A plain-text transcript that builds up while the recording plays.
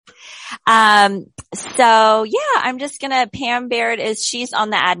So yeah, I'm just Pam Baird she's on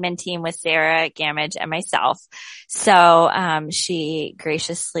the admin team with Sarah Gamage and myself. So, she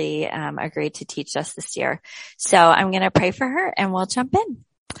graciously, agreed to teach us this year. So I'm going to pray for her and we'll jump in.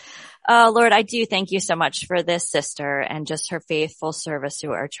 Lord, I do thank you so much for this sister and just her faithful service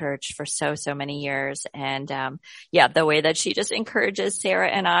to our church for so many years. And, the way that she just encourages Sarah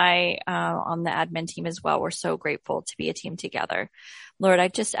and I, on the admin team as well. We're so grateful to be a team together. Lord, I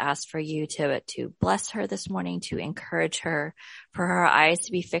just ask for you to bless her this morning, to encourage her, for her eyes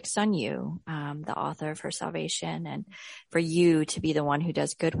to be fixed on you, the author of her salvation, and for you to be the one who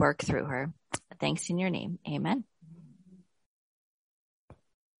does good work through her. Thanks in your name. Amen.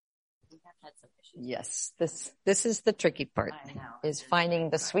 Yes, this is the tricky part, is finding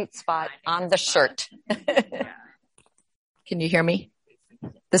the sweet spot on the shirt. Can you hear me?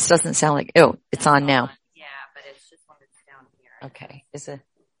 This doesn't sound like, it's on now. Yeah, but it's just when it's down here. Okay. Is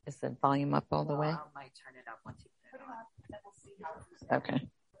the volume up all the way? I might turn it up once you put it on. Okay.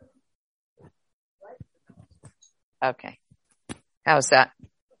 Okay. How's that?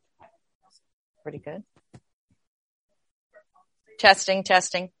 Pretty good. Testing.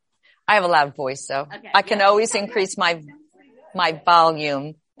 I have a loud voice, so okay. I can always increase my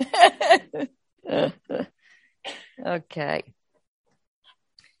volume. Okay.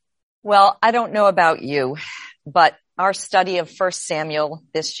 Well, I don't know about you, but our study of 1 Samuel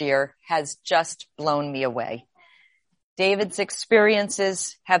this year has just blown me away. David's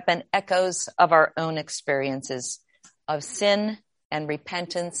experiences have been echoes of our own experiences of sin and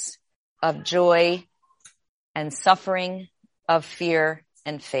repentance, of joy and suffering, of fear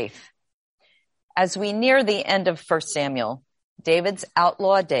and faith. As we near the end of 1 Samuel, David's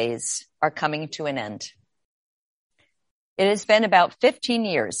outlaw days are coming to an end. It has been about 15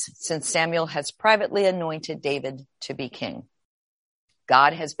 years since Samuel has privately anointed David to be king.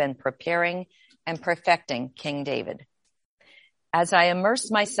 God has been preparing and perfecting King David. As I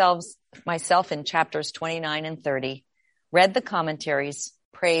immersed myself in chapters 29 and 30, read the commentaries,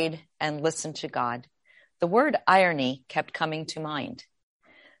 prayed, and listened to God, the word irony kept coming to mind.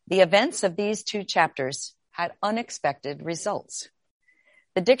 The events of these two chapters had unexpected results.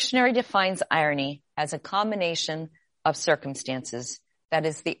 The dictionary defines irony as a combination of circumstances that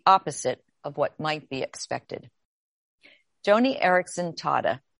is the opposite of what might be expected. Joni Eareckson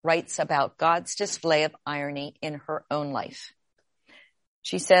Tada writes about God's display of irony in her own life.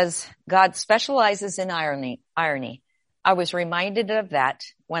 She says, God specializes in irony. I was reminded of that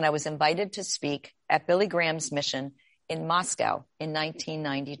when I was invited to speak at Billy Graham's mission in Moscow in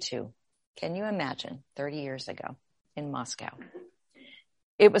 1992. Can you imagine? 30 years ago in Moscow.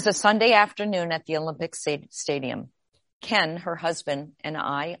 It was a Sunday afternoon at the Olympic Stadium. Ken, her husband, and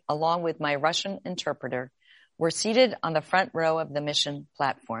I, along with my Russian interpreter, were seated on the front row of the mission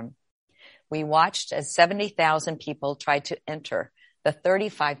platform. We watched as 70,000 people tried to enter the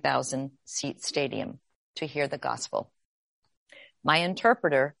 35,000-seat stadium to hear the gospel. My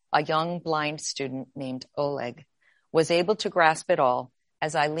interpreter, a young blind student named Oleg, was able to grasp it all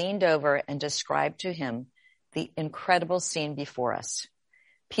as I leaned over and described to him the incredible scene before us.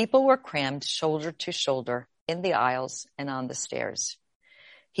 People were crammed shoulder to shoulder in the aisles and on the stairs.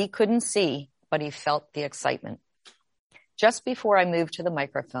 He couldn't see, but he felt the excitement. Just before I moved to the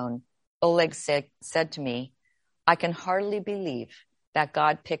microphone, Oleg said to me, I can hardly believe that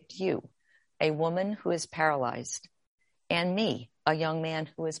God picked you, a woman who is paralyzed, and me, a young man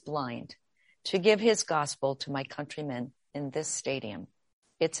who is blind, to give his gospel to my countrymen in this stadium.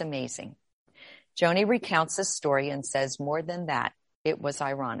 It's amazing. Joni recounts this story and says more than that, it was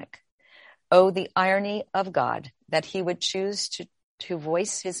ironic. Oh, the irony of God that he would choose to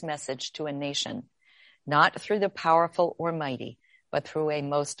voice his message to a nation, not through the powerful or mighty, but through a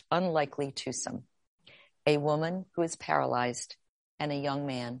most unlikely twosome, a woman who is paralyzed and a young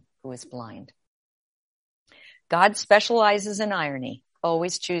man who is blind. God specializes in irony,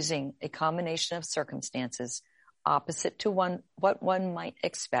 always choosing a combination of circumstances opposite to what one might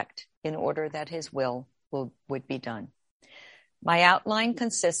expect in order that his will would be done. My outline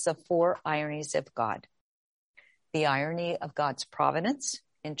consists of 4 ironies of God. The irony of God's providence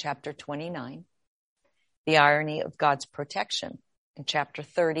in chapter 29, the irony of God's protection in chapter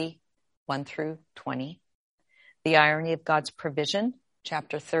 30, 1 through 20, the irony of God's provision,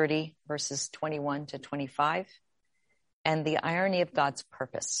 chapter 30, verses 21 to 25, and the irony of God's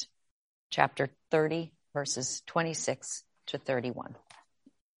purpose, chapter 30, verses 26 to 31.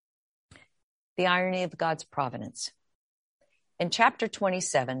 The irony of God's providence. In chapter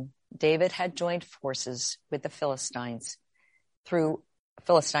 27, David had joined forces with the Philistine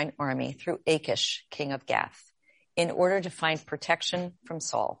army through Achish, king of Gath, in order to find protection from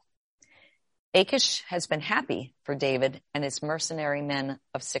Saul. Achish has been happy for David and his mercenary men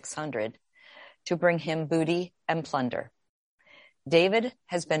of 600 to bring him booty and plunder. David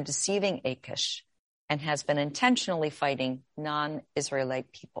has been deceiving Achish and has been intentionally fighting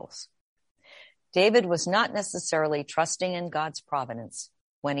non-Israelite peoples. David was not necessarily trusting in God's providence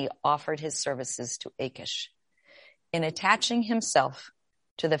when he offered his services to Achish. In attaching himself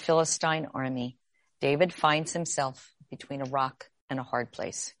to the Philistine army, David finds himself between a rock and a hard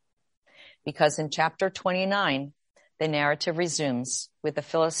place. Because in chapter 29, the narrative resumes with the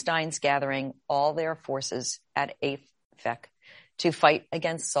Philistines gathering all their forces at Aphek to fight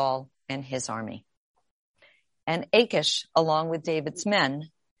against Saul and his army. And Achish, along with David's men,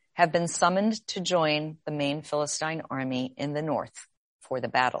 have been summoned to join the main Philistine army in the north for the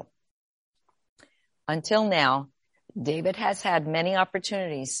battle. Until now, David has had many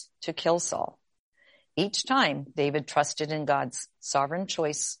opportunities to kill Saul. Each time, David trusted in God's sovereign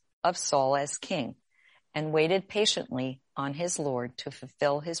choice of Saul as king and waited patiently on his Lord to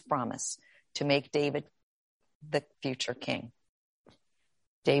fulfill his promise to make David the future king.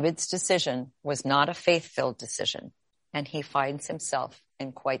 David's decision was not a faith-filled decision, and he finds himself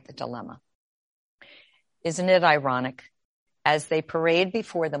in quite the dilemma. Isn't it ironic? As they parade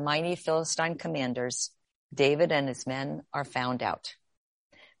before the mighty Philistine commanders, David and his men are found out.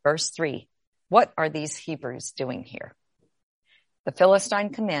 Verse 3, what are these Hebrews doing here? The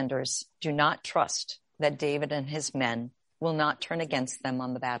Philistine commanders do not trust that David and his men will not turn against them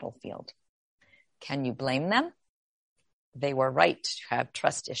on the battlefield. Can you blame them? They were right to have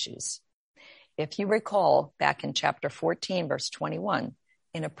trust issues. If you recall, back in chapter 14, verse 21,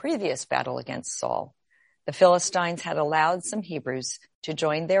 in a previous battle against Saul, the Philistines had allowed some Hebrews to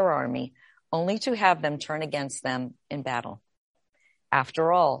join their army, only to have them turn against them in battle.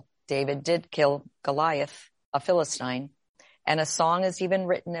 After all, David did kill Goliath, a Philistine, and a song is even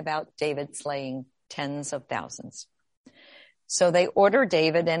written about David slaying tens of thousands. So they order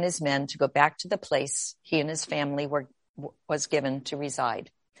David and his men to go back to the place he and his family was given to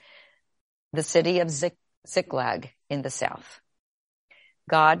reside, the city of Ziklag in the south.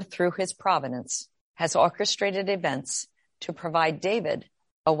 God, through his providence, has orchestrated events to provide David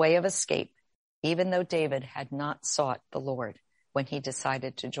a way of escape, even though David had not sought the Lord when he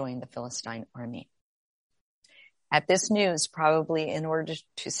decided to join the Philistine army. At this news, probably in order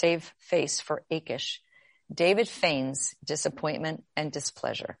to save face for Achish, David feigns disappointment and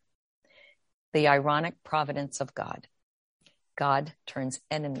displeasure. The ironic providence of God. God turns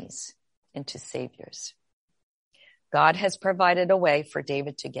enemies into saviors. God has provided a way for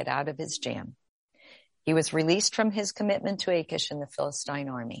David to get out of his jam. He was released from his commitment to Achish in the Philistine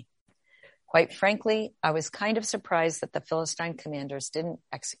army. Quite frankly, I was kind of surprised that the Philistine commanders didn't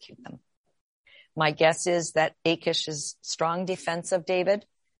execute them. My guess is that Achish's strong defense of David,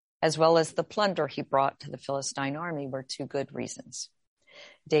 as well as the plunder he brought to the Philistine army, were two good reasons.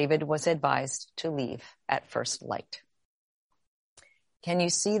 David was advised to leave at first light. Can you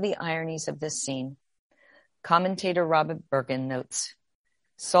see the ironies of this scene? Commentator Robert Bergen notes,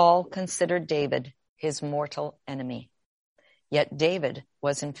 Saul considered David his mortal enemy, yet David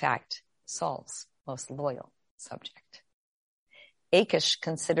was in fact Saul's most loyal subject. Achish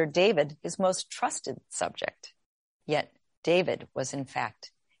considered David his most trusted subject, yet David was in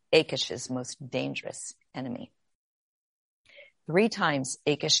fact Achish's most dangerous enemy. 3 times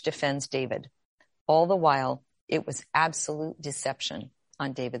Achish defends David. All the while, it was absolute deception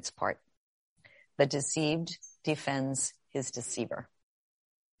on David's part. The deceived defends his deceiver.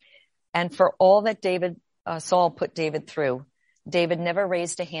 And for all that Saul put David through, David never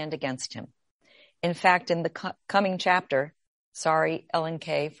raised a hand against him. In fact, in the coming chapter, sorry, Ellen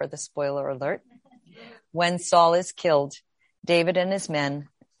K, for the spoiler alert, when Saul is killed, David and his men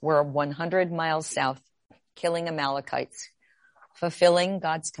were 100 miles south, killing Amalekites, fulfilling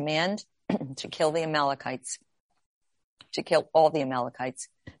God's command to kill the Amalekites, to kill all the Amalekites.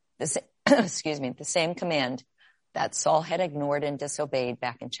 The same command that Saul had ignored and disobeyed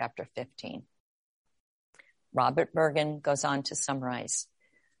back in chapter 15. Robert Bergen goes on to summarize,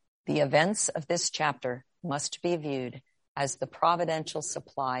 the events of this chapter must be viewed as the providential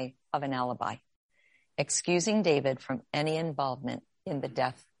supply of an alibi, excusing David from any involvement in the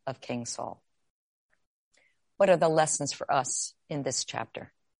death of King Saul. What are the lessons for us in this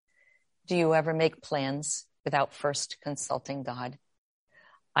chapter? Do you ever make plans without first consulting God?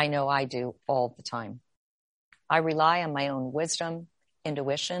 I know I do all the time. I rely on my own wisdom,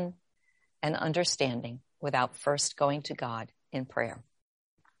 intuition, and understanding without first going to God in prayer.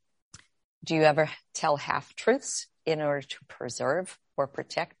 Do you ever tell half-truths in order to preserve or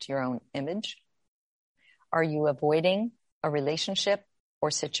protect your own image? Are you avoiding a relationship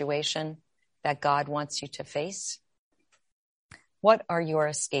or situation that God wants you to face? What are your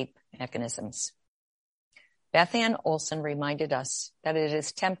escape mechanisms? Beth Ann Olson reminded us that it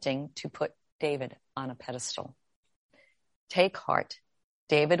is tempting to put David on a pedestal. Take heart.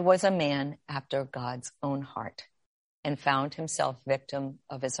 David was a man after God's own heart and found himself victim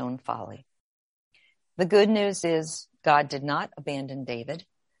of his own folly. The good news is God did not abandon David,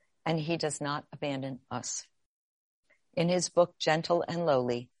 and he does not abandon us. In his book, Gentle and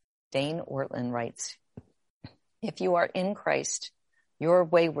Lowly, Dane Ortlund writes, "If you are in Christ, your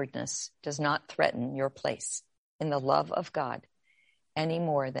waywardness does not threaten your place in the love of God any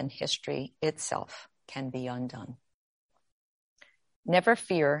more than history itself can be undone. Never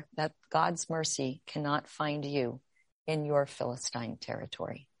fear that God's mercy cannot find you in your Philistine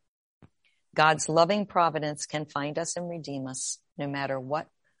territory. God's loving providence can find us and redeem us no matter what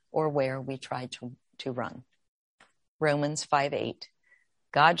or where we try to run." Romans 5:8.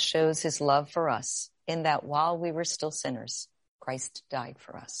 God shows his love for us in that while we were still sinners, Christ died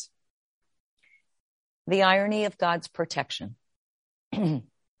for us. The irony of God's protection. The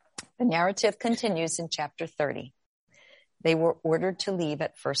narrative continues in chapter 30. They were ordered to leave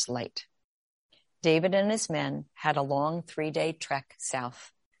at first light. David and his men had a long 3-day trek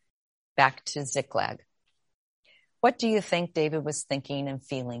south, back to Ziklag. What do you think David was thinking and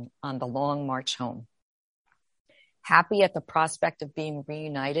feeling on the long march home? Happy at the prospect of being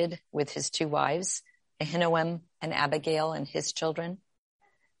reunited with his 2 wives, Ahinoam and Abigail, and his children?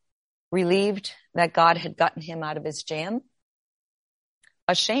 Relieved that God had gotten him out of his jam?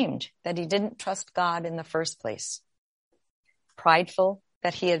 Ashamed that he didn't trust God in the first place? Prideful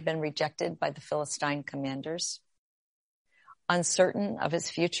that he had been rejected by the Philistine commanders? Uncertain of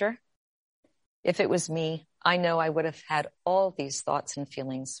his future? If it was me, I know I would have had all these thoughts and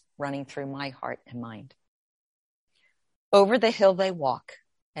feelings running through my heart and mind. Over the hill they walk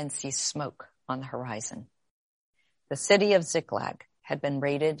and see smoke on the horizon. The city of Ziklag had been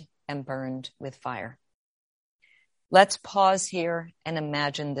raided and burned with fire. Let's pause here and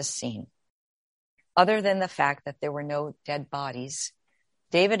imagine this scene. Other than the fact that there were no dead bodies,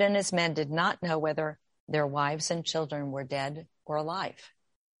 David and his men did not know whether their wives and children were dead or alive.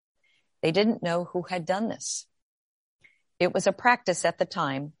 They didn't know who had done this. It was a practice at the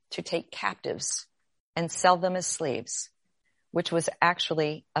time to take captives and sell them as slaves, which was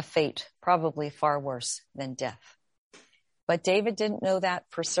actually a fate probably far worse than death. But David didn't know that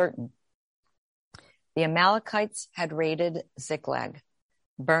for certain. The Amalekites had raided Ziklag,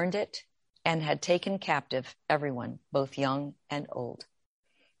 burned it, and had taken captive everyone, both young and old.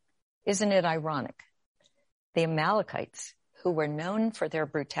 Isn't it ironic? The Amalekites, who were known for their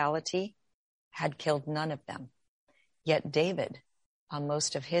brutality, had killed none of them. Yet David, on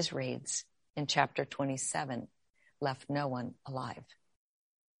most of his raids in chapter 27, left no one alive.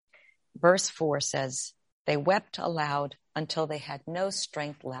 Verse 4 says, "They wept aloud until they had no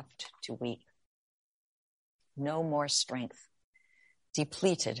strength left to weep." No more strength.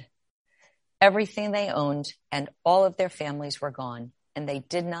 Depleted. Everything they owned and all of their families were gone, and they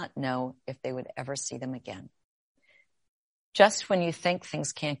did not know if they would ever see them again. Just when you think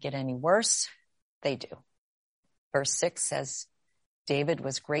things can't get any worse, they do. Verse 6 says, David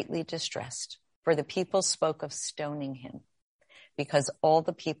was greatly distressed, for the people spoke of stoning him, because all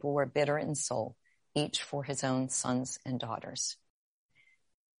the people were bitter in soul, each for his own sons and daughters.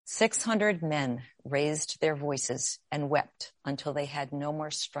 600 men raised their voices and wept until they had no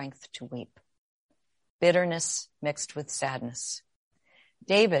more strength to weep. Bitterness mixed with sadness.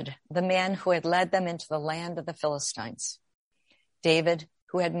 David, the man who had led them into the land of the Philistines. David,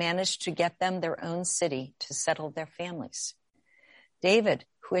 who had managed to get them their own city to settle their families. David,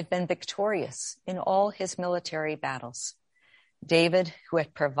 who had been victorious in all his military battles. David, who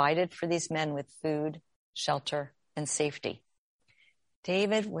had provided for these men with food, shelter, and safety.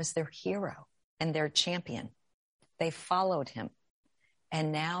 David was their hero and their champion. They followed him,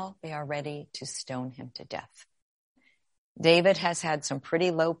 and now they are ready to stone him to death. David has had some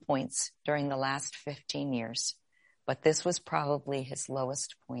pretty low points during the last 15 years, but this was probably his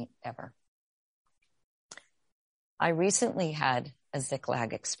lowest point ever. I recently had a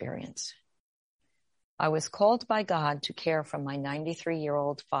Ziklag experience. I was called by God to care for my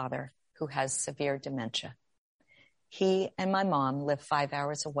 93-year-old father who has severe dementia. He and my mom live 5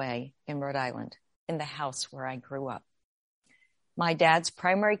 hours away in Rhode Island, in the house where I grew up. My dad's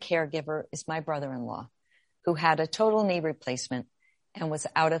primary caregiver is my brother-in-law, who had a total knee replacement and was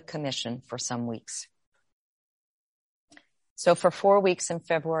out of commission for some weeks. So for 4 weeks in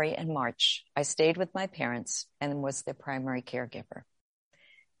February and March, I stayed with my parents and was their primary caregiver.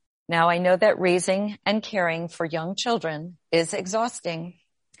 Now I know that raising and caring for young children is exhausting.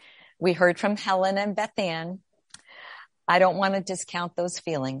 We heard from Helen and Beth Ann. I don't want to discount those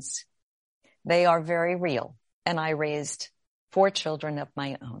feelings. They are very real, and I raised 4 children of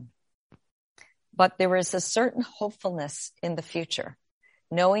my own. But there is a certain hopefulness in the future,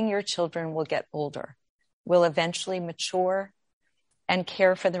 knowing your children will get older, will eventually mature and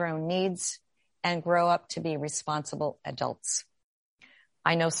care for their own needs and grow up to be responsible adults.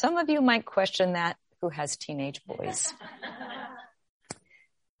 I know some of you might question that who has teenage boys.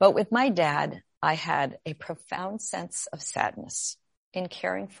 But with my dad, I had a profound sense of sadness in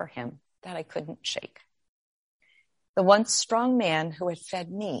caring for him that I couldn't shake. The once strong man who had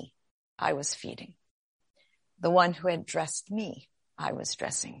fed me, I was feeding. The one who had dressed me, I was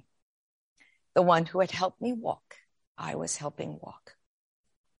dressing. The one who had helped me walk, I was helping walk.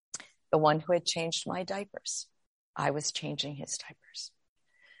 The one who had changed my diapers, I was changing his diapers.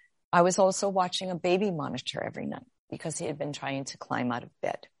 I was also watching a baby monitor every night because he had been trying to climb out of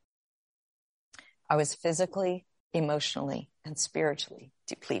bed. I was physically, emotionally, and spiritually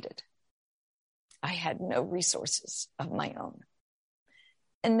depleted. I had no resources of my own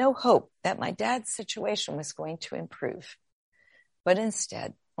and no hope that my dad's situation was going to improve, but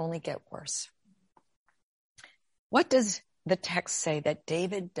instead only get worse. What does the text say that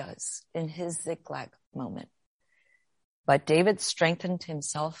David does in his Ziklag moment? But David strengthened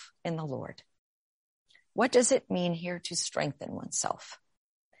himself in the Lord. What does it mean here to strengthen oneself?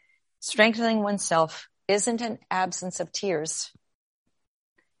 Strengthening oneself isn't an absence of tears.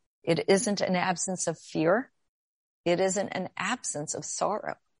 It isn't an absence of fear. It isn't an absence of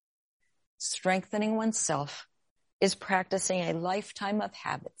sorrow. Strengthening oneself is practicing a lifetime of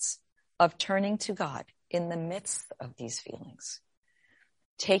habits of turning to God in the midst of these feelings,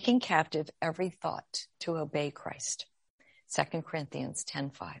 taking captive every thought to obey Christ. 2 Corinthians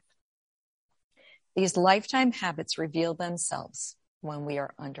 10:5. These lifetime habits reveal themselves when we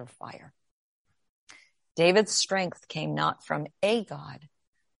are under fire. David's strength came not from a God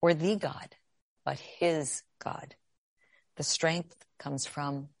or the God, but his God. The strength comes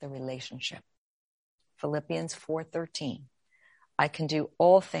from the relationship. Philippians 4:13. I can do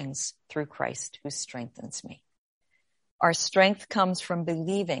all things through Christ who strengthens me. Our strength comes from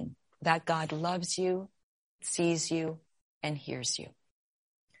believing that God loves you, sees you, and hears you.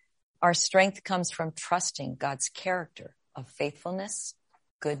 Our strength comes from trusting God's character of faithfulness,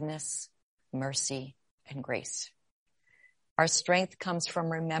 goodness, mercy, and grace. Our strength comes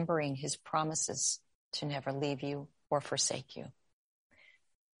from remembering his promises to never leave you or forsake you.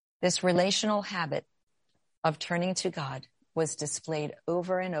 This relational habit of turning to God was displayed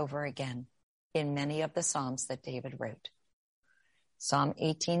over and over again in many of the Psalms that David wrote. Psalm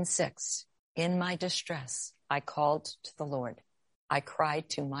 18:6, in my distress, I called to the Lord. I cried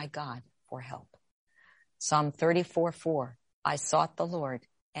to my God for help. Psalm 34:4, I sought the Lord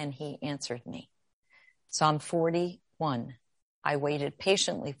and he answered me. Psalm 41, I waited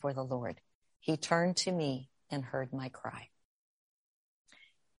patiently for the Lord. He turned to me and heard my cry.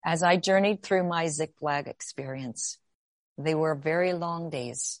 As I journeyed through my Ziklag experience, they were very long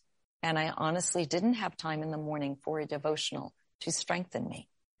days, and I honestly didn't have time in the morning for a devotional to strengthen me.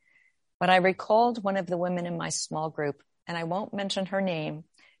 But I recalled one of the women in my small group, and I won't mention her name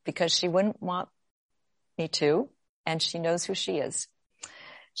because she wouldn't want me to, and she knows who she is.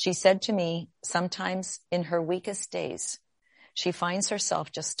 She said to me, sometimes in her weakest days, she finds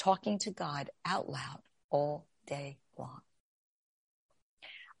herself just talking to God out loud all day long.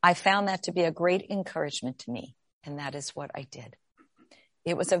 I found that to be a great encouragement to me, and that is what I did.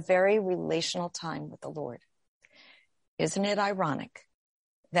 It was a very relational time with the Lord. Isn't it ironic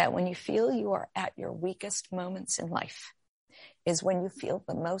that when you feel you are at your weakest moments in life is when you feel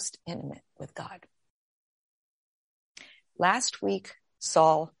the most intimate with God? Last week,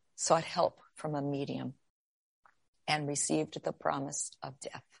 Saul sought help from a medium and received the promise of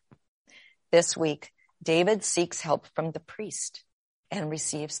death. This week, David seeks help from the priest and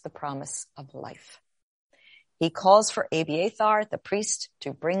receives the promise of life. He calls for Abiathar, the priest,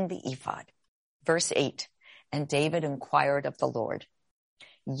 to bring the ephod. Verse 8, and David inquired of the Lord.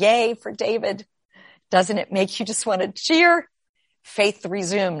 Yay for David. Doesn't it make you just want to cheer? Faith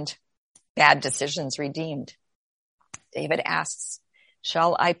resumed. Bad decisions redeemed. David asks,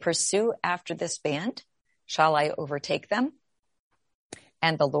 shall I pursue after this band? Shall I overtake them?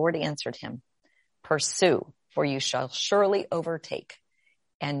 And the Lord answered him, pursue, for you shall surely overtake,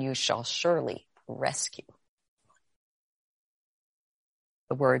 and you shall surely rescue.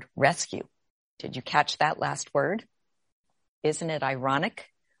 The word rescue. Did you catch that last word? Isn't it ironic?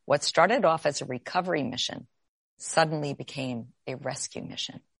 What started off as a recovery mission suddenly became a rescue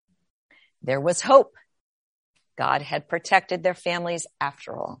mission. There was hope. God had protected their families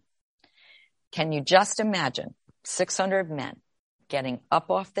after all. Can you just imagine 600 men getting up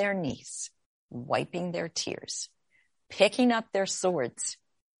off their knees, wiping their tears, picking up their swords,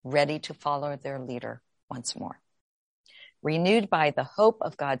 ready to follow their leader once more? Renewed by the hope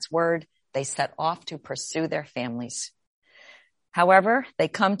of God's word, they set off to pursue their families. However, they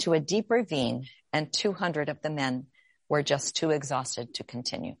come to a deep ravine, and 200 of the men were just too exhausted to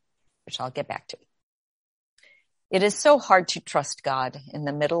continue, which I'll get back to. It is so hard to trust God in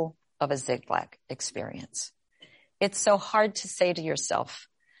the middle of a Ziklag experience. It's so hard to say to yourself,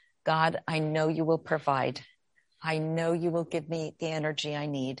 God, I know you will provide. I know you will give me the energy I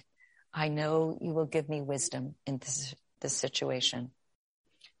need. I know you will give me wisdom in this situation.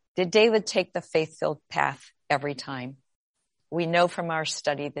 Did David take the faith-filled path every time? We know from our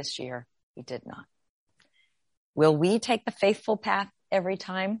study this year, he did not. Will we take the faithful path every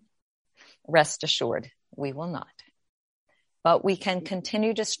time? Rest assured, we will not. But we can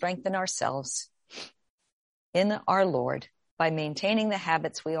continue to strengthen ourselves in our Lord by maintaining the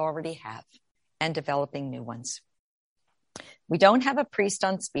habits we already have and developing new ones. We don't have a priest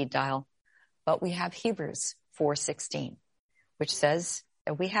on speed dial, but we have Hebrews 4:16, which says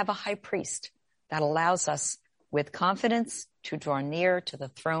that we have a high priest that allows us with confidence to draw near to the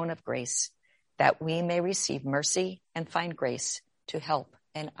throne of grace, that we may receive mercy and find grace to help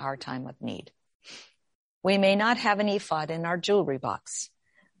in our time of need. We may not have an ephod in our jewelry box,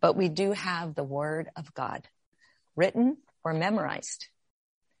 but we do have the word of God, written or memorized.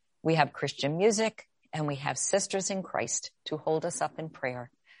 We have Christian music, and we have sisters in Christ to hold us up in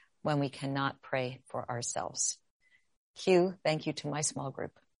prayer when we cannot pray for ourselves. Q, thank you to my small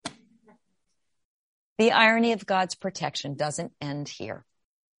group. The irony of God's protection doesn't end here.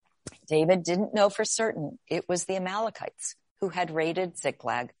 David didn't know for certain it was the Amalekites who had raided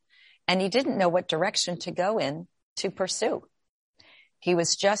Ziklag, and he didn't know what direction to go in to pursue. He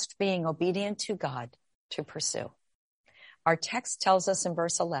was just being obedient to God to pursue. Our text tells us in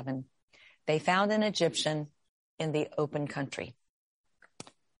verse 11, they found an Egyptian in the open country.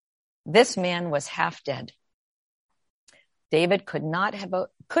 This man was half dead. David could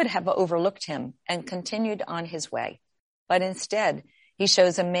have overlooked him and continued on his way, but instead he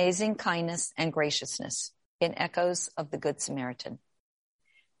shows amazing kindness and graciousness in echoes of the Good Samaritan.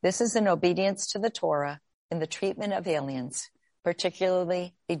 This is an obedience to the Torah in the treatment of aliens,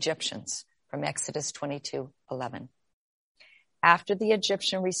 particularly Egyptians, from Exodus 22:11. After the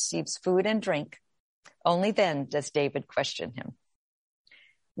Egyptian receives food and drink, only then does David question him.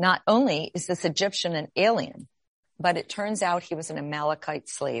 Not only is this Egyptian an alien, but it turns out he was an Amalekite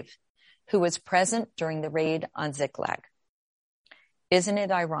slave who was present during the raid on Ziklag. Isn't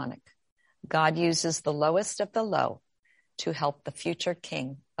it ironic? God uses the lowest of the low to help the future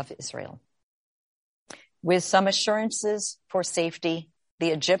king of Israel. With some assurances for safety, the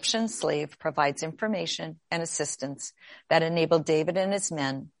Egyptian slave provides information and assistance that enable David and his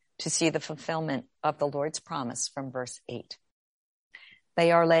men to see the fulfillment of the Lord's promise from verse 8.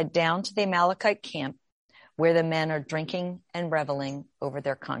 They are led down to the Amalekite camp, where the men are drinking and reveling over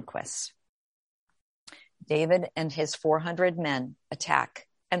their conquests. David and his 400 men attack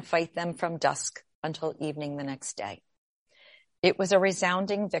and fight them from dusk until evening the next day. It was a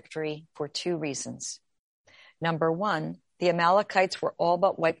resounding victory for two reasons. Number one, the Amalekites were all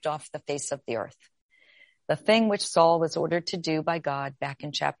but wiped off the face of the earth. The thing which Saul was ordered to do by God back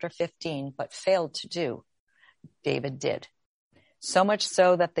in chapter 15, but failed to do, David did. So much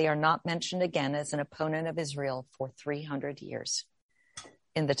so that they are not mentioned again as an opponent of Israel for 300 years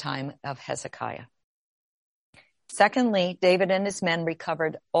in the time of Hezekiah. Secondly, David and his men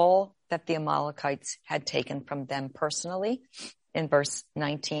recovered all that the Amalekites had taken from them personally. In verse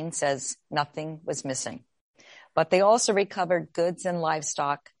 19 says nothing was missing. But they also recovered goods and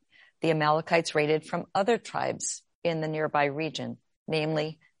livestock the Amalekites raided from other tribes in the nearby region,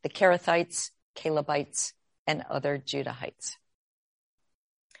 namely the Kerethites, Calebites, and other Judahites.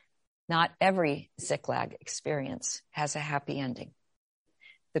 Not every Ziklag experience has a happy ending.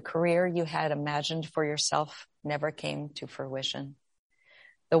 The career you had imagined for yourself never came to fruition.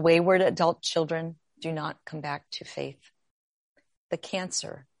 The wayward adult children do not come back to faith. The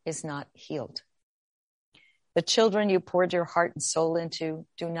cancer is not healed. The children you poured your heart and soul into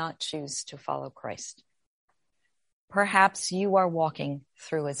do not choose to follow Christ. Perhaps you are walking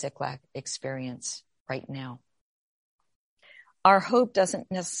through a Ziklag experience right now. Our hope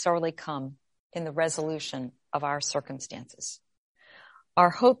doesn't necessarily come in the resolution of our circumstances. Our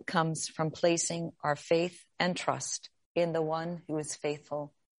hope comes from placing our faith and trust in the one who is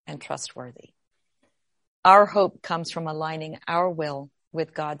faithful and trustworthy. Our hope comes from aligning our will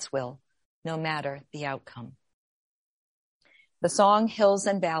with God's will, no matter the outcome. The song Hills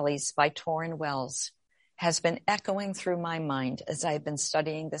and Valleys by Tauren Wells has been echoing through my mind as I have been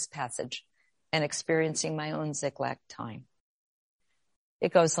studying this passage and experiencing my own Ziklag time.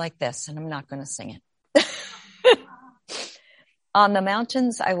 It goes like this, and I'm not going to sing it. On the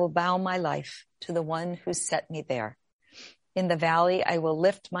mountains, I will bow my life to the one who set me there. In the valley, I will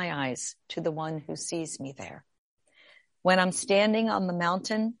lift my eyes to the one who sees me there. When I'm standing on the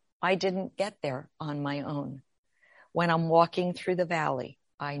mountain, I didn't get there on my own. When I'm walking through the valley,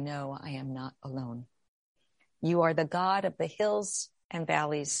 I know I am not alone. You are the God of the hills and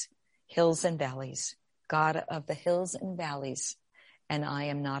valleys, God of the hills and valleys, and I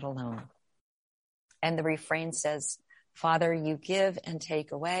am not alone. And the refrain says, Father, you give and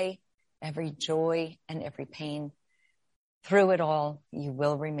take away every joy and every pain. Through it all, you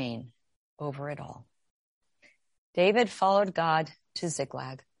will remain over it all. David followed God to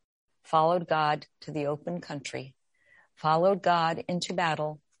Ziklag, followed God to the open country, followed God into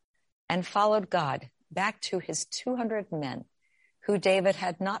battle, and followed God back to his 200 men who David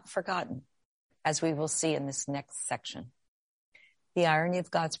had not forgotten, as we will see in this next section. The irony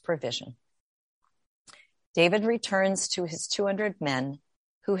of God's provision. David returns to his 200 men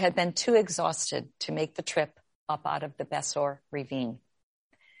who had been too exhausted to make the trip up out of the Besor ravine.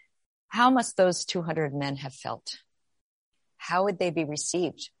 How must those 200 men have felt? How would they be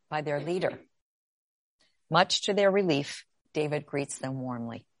received by their leader? Much to their relief, David greets them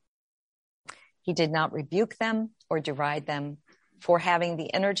warmly. He did not rebuke them or deride them for having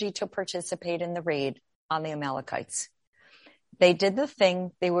the energy to participate in the raid on the Amalekites. They did the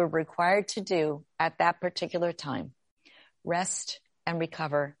thing they were required to do at that particular time: rest and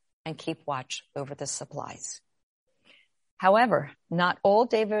recover and keep watch over the supplies. However, not all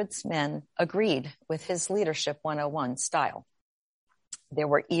David's men agreed with his leadership 101 style. There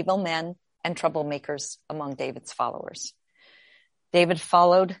were evil men and troublemakers among David's followers. David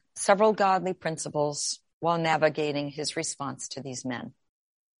followed several godly principles while navigating his response to these men.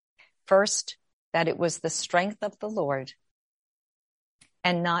 First, that it was the strength of the Lord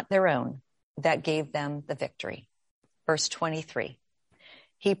and not their own that gave them the victory. Verse 23,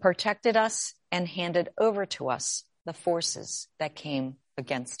 he protected us and handed over to us the forces that came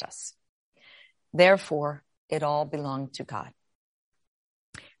against us. Therefore, it all belonged to God.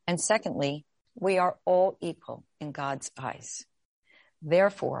 And secondly, we are all equal in God's eyes.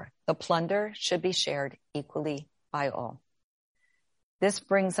 Therefore, the plunder should be shared equally by all. This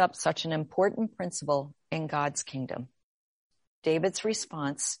brings up such an important principle in God's kingdom. David's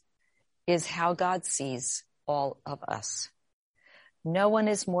response is how God sees all of us. No one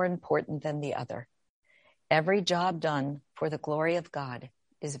is more important than the other. Every job done for the glory of God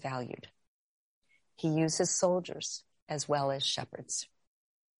is valued. He uses soldiers as well as shepherds.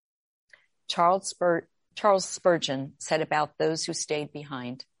 Charles Spurgeon said about those who stayed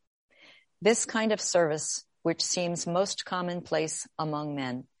behind, this kind of service, which seems most commonplace among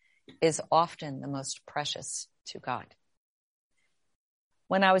men, is often the most precious to God.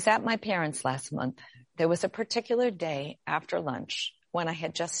 When I was at my parents' last month, there was a particular day after lunch when I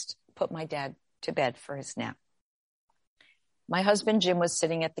had just put my dad to bed for his nap. My husband Jim was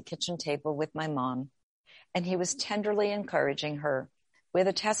sitting at the kitchen table with my mom, and he was tenderly encouraging her with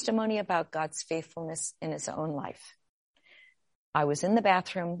a testimony about God's faithfulness in his own life. I was in the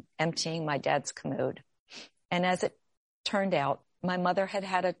bathroom emptying my dad's commode, and as it turned out, my mother had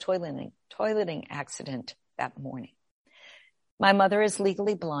had a toileting accident that morning. My mother is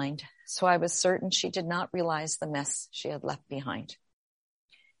legally blind, so I was certain she did not realize the mess she had left behind.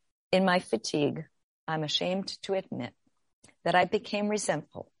 In my fatigue, I'm ashamed to admit that I became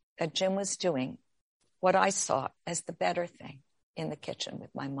resentful that Jim was doing what I saw as the better thing in the kitchen with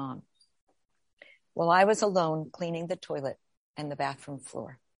my mom, while I was alone cleaning the toilet and the bathroom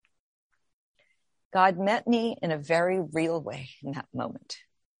floor. God met me in a very real way in that moment.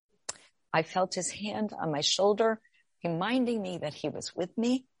 I felt his hand on my shoulder, reminding me that he was with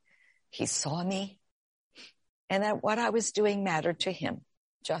me, he saw me, and that what I was doing mattered to him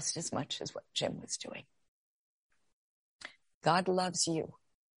just as much as what Jim was doing. God loves you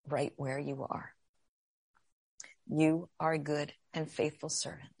right where you are. You are a good and faithful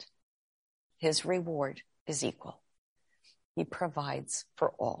servant. His reward is equal. He provides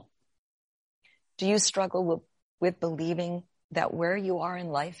for all. Do you struggle with believing that where you are in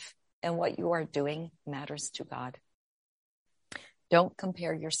life and what you are doing matters to God? Don't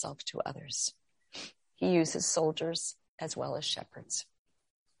compare yourself to others. He uses soldiers as well as shepherds.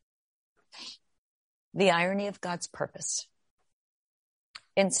 The irony of God's purpose.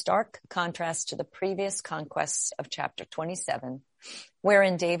 In stark contrast to the previous conquests of chapter 27,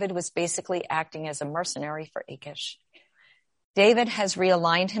 wherein David was basically acting as a mercenary for Achish, David has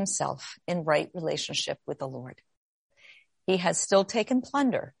realigned himself in right relationship with the Lord. He has still taken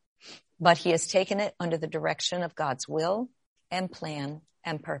plunder, but he has taken it under the direction of God's will and plan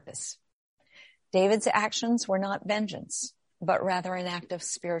and purpose. David's actions were not vengeance, but rather an act of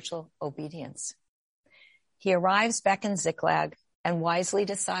spiritual obedience. He arrives back in Ziklag and wisely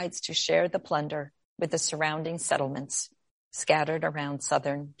decides to share the plunder with the surrounding settlements scattered around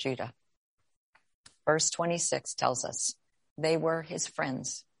southern Judah. Verse 26 tells us they were his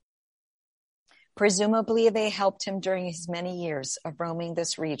friends. Presumably, they helped him during his many years of roaming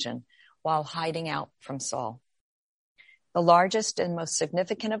this region while hiding out from Saul. The largest and most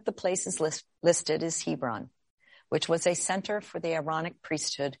significant of the places listed is Hebron, which was a center for the Aaronic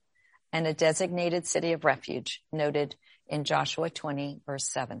priesthood and a designated city of refuge noted in Joshua 20, verse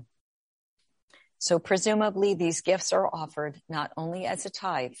 7. So presumably these gifts are offered not only as a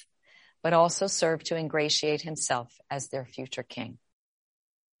tithe, but also serve to ingratiate himself as their future king.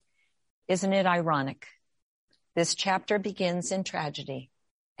 Isn't it ironic? This chapter begins in tragedy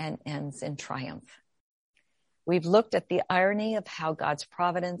and ends in triumph. We've looked at the irony of how God's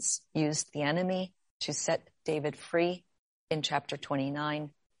providence used the enemy to set David free in chapter 29.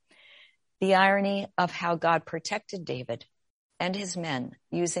 The irony of how God protected David and his men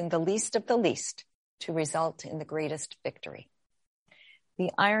using the least of the least to result in the greatest victory.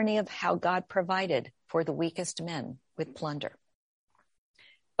 The irony of how God provided for the weakest men with plunder.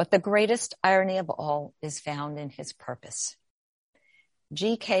 But the greatest irony of all is found in his purpose.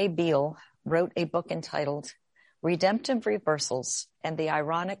 G.K. Beale wrote a book entitled Redemptive Reversals and the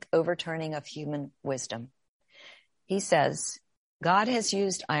Ironic Overturning of Human Wisdom. He says, God has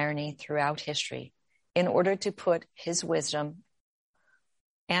used irony throughout history in order to put his wisdom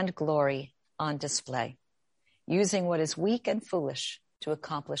and glory on display, using what is weak and foolish to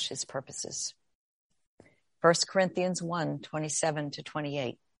accomplish his purposes. 1 Corinthians 1, 27 to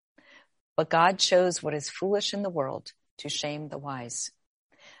 28. But God chose what is foolish in the world to shame the wise.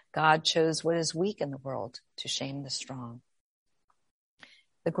 God chose what is weak in the world to shame the strong.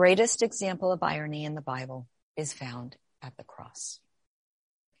 The greatest example of irony in the Bible is found at the cross.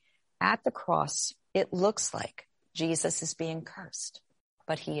 At the cross, it looks like Jesus is being cursed,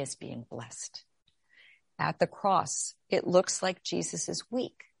 but he is being blessed. At the cross, it looks like Jesus is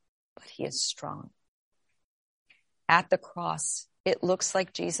weak, but he is strong. At the cross, it looks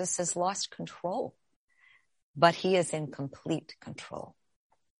like Jesus has lost control, but he is in complete control.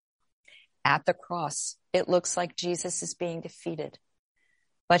 At the cross, it looks like Jesus is being defeated,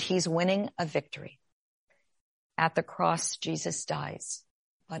 but he's winning a victory. At the cross, Jesus dies,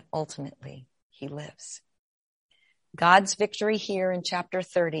 but ultimately he lives. God's victory here in chapter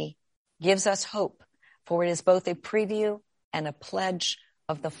 30 gives us hope, for it is both a preview and a pledge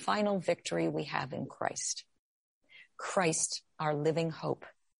of the final victory we have in Christ. Christ, our living hope.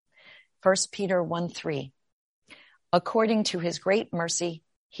 1 Peter 1:3. According to his great mercy,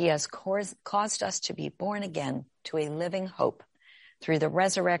 he has caused us to be born again to a living hope through the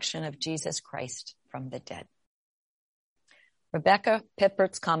resurrection of Jesus Christ from the dead. Rebecca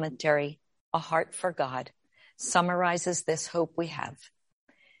Pippert's commentary, A Heart for God, summarizes this hope we have.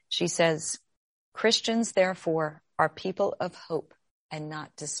 She says, Christians, therefore, are people of hope and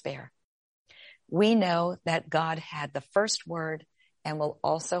not despair. We know that God had the first word and will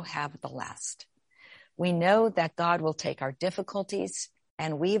also have the last. We know that God will take our difficulties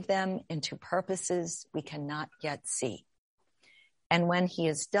and weave them into purposes we cannot yet see. And when he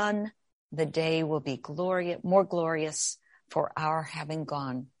is done, the day will be more glorious for our having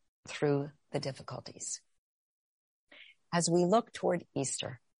gone through the difficulties. As we look toward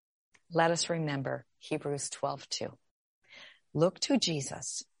Easter, let us remember Hebrews 12:2. Look to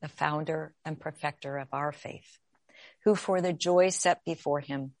Jesus, the founder and perfecter of our faith, who for the joy set before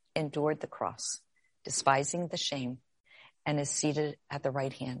him endured the cross, despising the shame, and is seated at the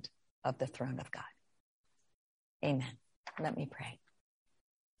right hand of the throne of God. Amen. Let me pray.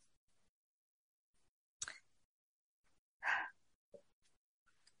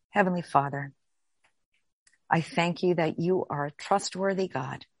 Heavenly Father, I thank you that you are a trustworthy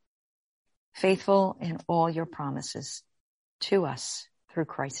God, faithful in all your promises to us through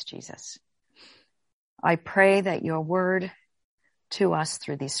Christ Jesus. I pray that your word to us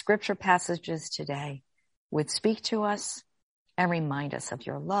through these scripture passages today would speak to us and remind us of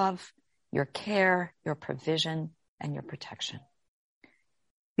your love, your care, your provision, and your protection.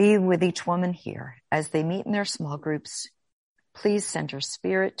 Be with each woman here as they meet in their small groups. Please send your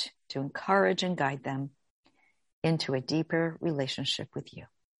spirit to encourage and guide them into a deeper relationship with you.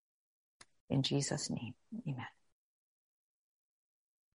 In Jesus' name, amen.